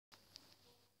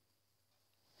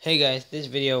Hey guys, this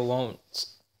video won't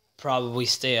probably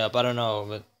stay up, I don't know,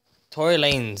 but Tory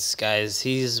Lanez, guys,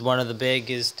 he's one of the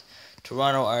biggest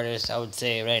Toronto artists, I would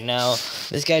say, right now.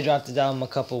 This guy dropped his album a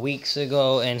couple weeks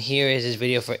ago, and here is his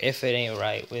video for If It Ain't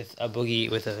Right with a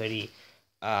Boogie with a Hoodie.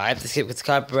 I have to skip with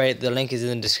copyright, the link is in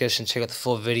the description, check out the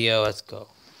full video, let's go.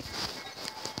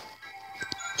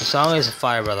 The song is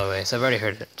fire, by the way, so I've already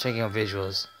heard it. Checking out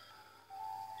visuals.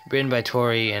 Written by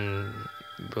Tory and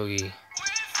Boogie.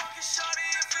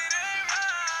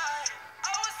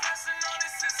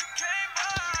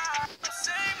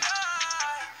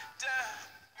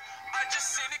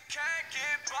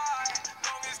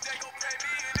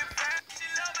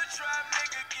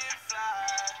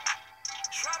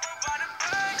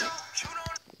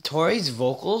 Tory's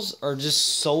vocals are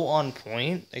just so on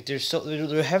point. Like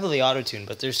they're heavily auto-tuned,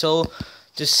 but they're so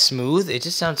just smooth. It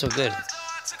just sounds so good.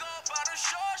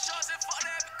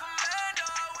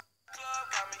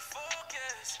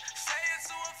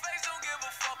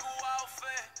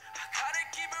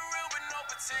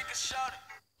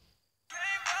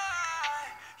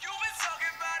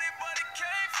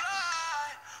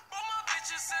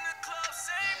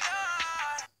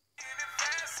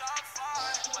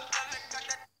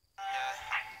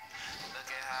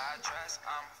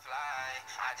 I'm fly.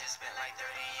 I just spent like 30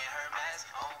 in her mess.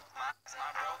 Oh my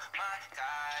bro, my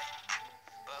guy.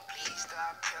 But please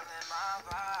stop killing my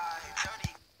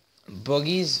vibe.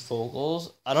 Boogie's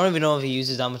vocals, I don't even know if he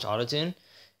uses that much autotune.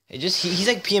 He's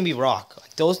like PNB Rock.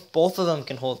 Like both of them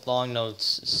can hold long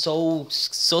notes so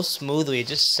smoothly. It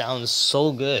just sounds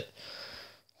so good.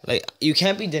 Like you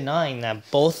can't be denying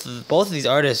that both of these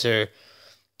artists are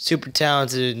super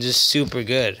talented and just super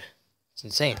good. It's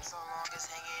insane.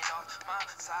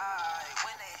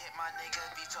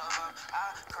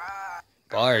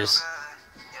 Bars.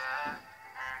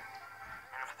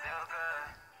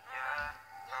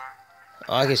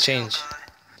 Oh, I could change.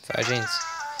 Fire jeans.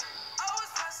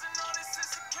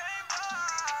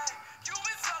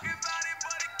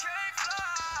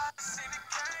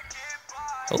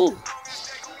 Ooh.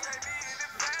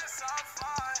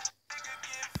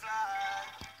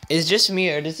 Is just me,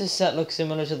 or does this set look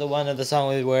similar to the one of the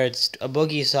song where it's a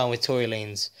Boogie song with Tory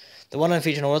Lanez? The one on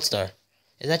featuring World Star.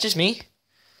 Is that just me?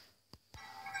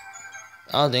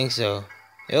 I don't think so.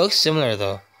 It looks similar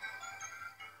though.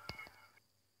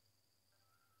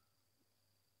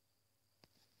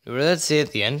 What did that say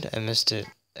at the end? I missed it.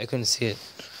 I couldn't see it.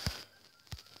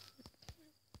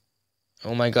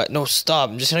 Oh my god. No, stop.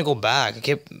 I'm just gonna go back. I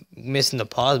kept missing the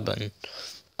pause button.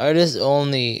 Artists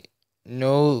only.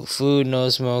 No food, no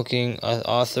smoking.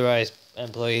 Authorized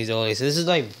employees only. So this is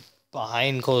like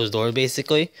behind closed doors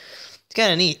basically. It's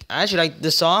kind of neat. Actually, like,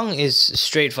 the song is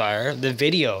straight fire. The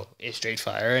video is straight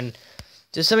fire. And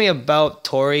just something about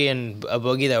Tory and a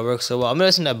Boogie that works so well. I'm going to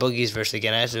listen to Boogie's verse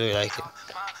again. I actually really like it.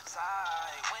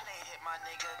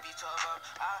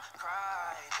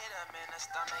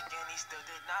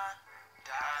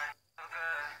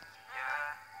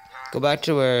 Go back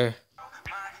to where...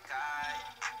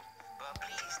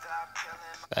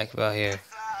 Back about here.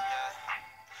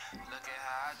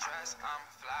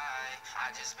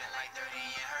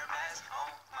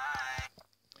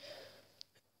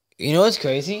 You know what's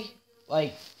crazy?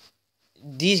 Like,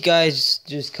 these guys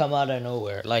just come out of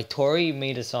nowhere. Like, Tory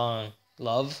made a song,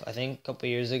 Love, I think, a couple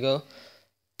years ago.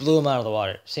 Blew him out of the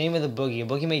water. Same with the Boogie.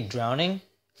 Boogie made Drowning.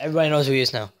 Everybody knows who he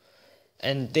is now.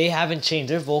 And they haven't changed.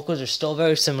 Their vocals are still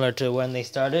very similar to when they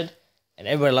started. And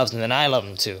everybody loves them, and I love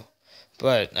them too.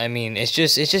 But, I mean, it's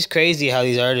just crazy how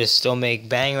these artists still make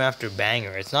banger after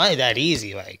banger. It's not that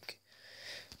easy, like...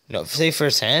 No, say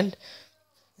firsthand.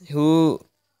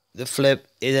 The flip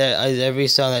is every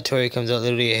song that Tory comes out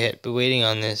literally a hit, but waiting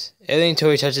on this. Everything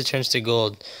Tory touches turns to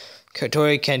gold.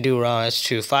 Tory can't do wrong, that's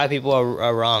true. 5 people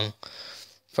are wrong.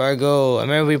 Fargo, I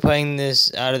remember we playing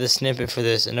this out of the snippet for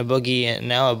this, and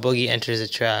now a Boogie enters the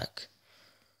track.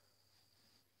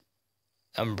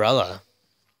 Umbrella.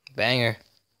 Banger.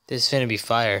 This is finna be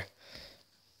fire.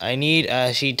 I need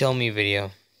a She Told Me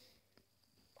video.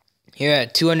 Here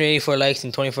at 284 likes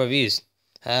and 24 views.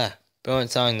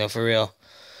 Brilliant song though, for real.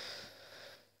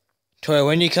 Tory,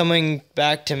 when are you coming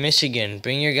back to Michigan?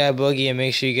 Bring your guy Boogie and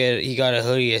make sure he got a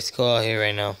hoodie. It's cold out here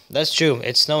right now. That's true.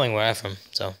 It's snowing where I'm from,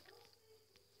 so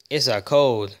it's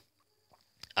cold.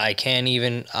 I don't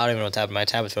even know what's happening. My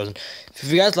tablet's frozen. If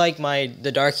you guys like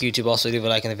the dark YouTube, also leave a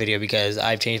like in the video because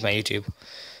I've changed my YouTube.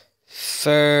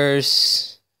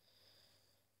 First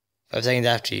 5 seconds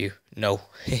after you. No.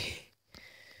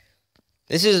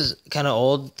 This is kind of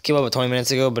old. Came up about 20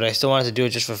 minutes ago, but I still wanted to do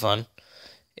it just for fun.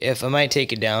 If I might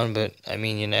take it down, but I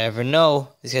mean, you never know.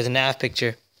 This guy's a nav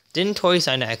picture. Didn't Tory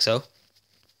sign to EXO?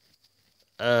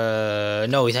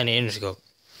 No, he signed an Interscope.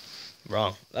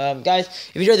 Wrong. Guys,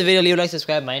 if you enjoyed the video, leave a like,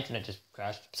 subscribe. My internet just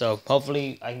crashed. So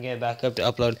hopefully I can get it back up to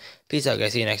upload. Peace out,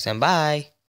 guys. See you next time. Bye.